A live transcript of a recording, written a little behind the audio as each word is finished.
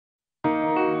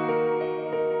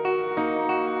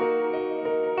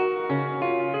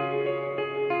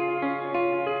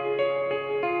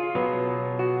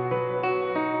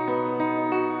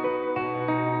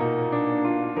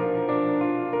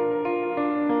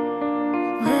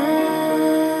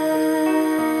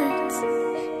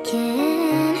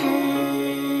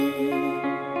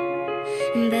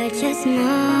just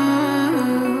know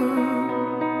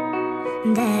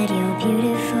that you're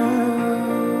beautiful,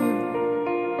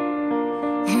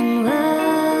 and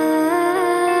words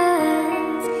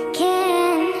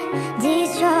can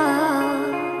destroy,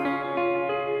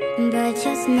 but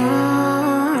just know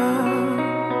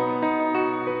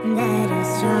that you're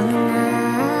strong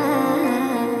enough.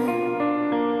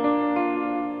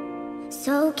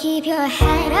 So keep your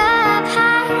head up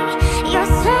high,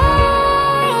 you're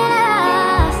strong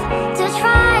enough to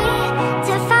try,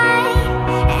 to fight,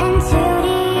 and to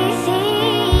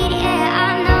defeat. Yeah, I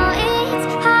know it's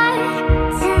hard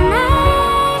to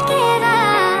not give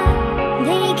up,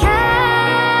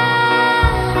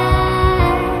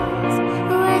 because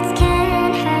words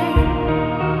can hurt.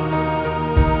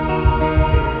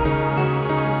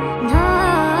 No,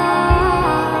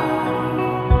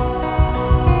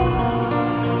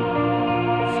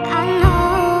 I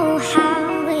know how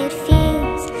it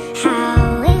feels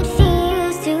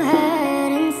to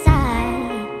hurt inside.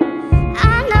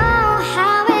 I know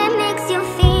how it makes you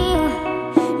feel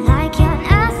like you're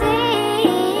nothing.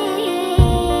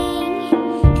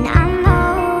 And I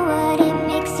know what it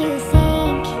makes you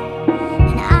think,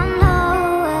 and I know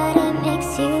what it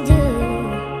makes you do.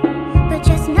 But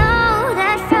just know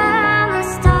that from the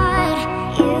start,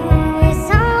 you were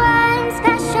someone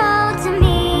special to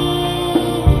me.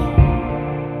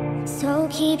 So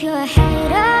keep your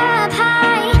head up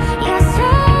high, you're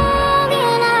strong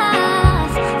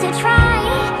enough to try,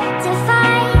 to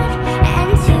fight,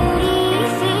 and to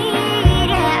defeat.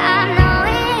 Yeah, I know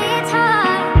it's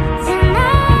hard to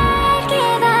not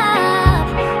give up,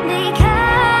 because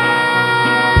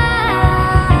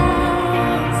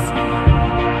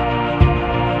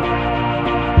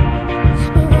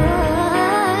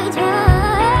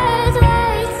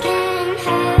words can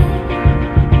hurt.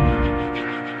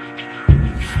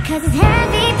 'Cause it's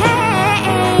heavy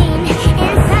pain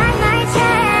inside my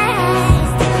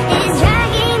chest, is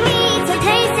dragging me to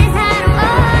places I don't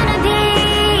wanna be.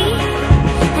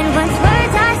 And once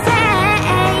words are said,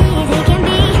 they can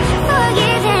be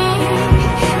forgiven,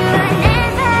 but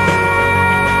never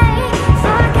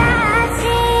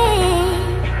forgotten.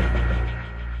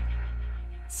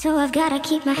 So I've gotta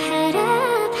keep my head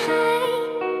up high,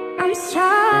 I'm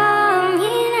strong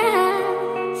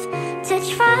enough to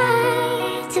try,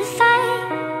 to fight,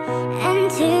 and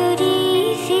to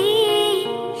defeat.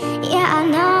 Yeah, I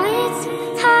know it's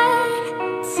hard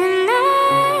to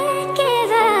not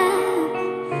give up,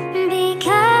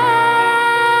 because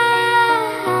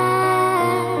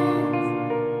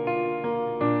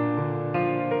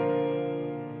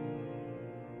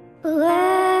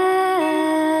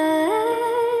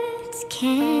words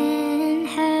can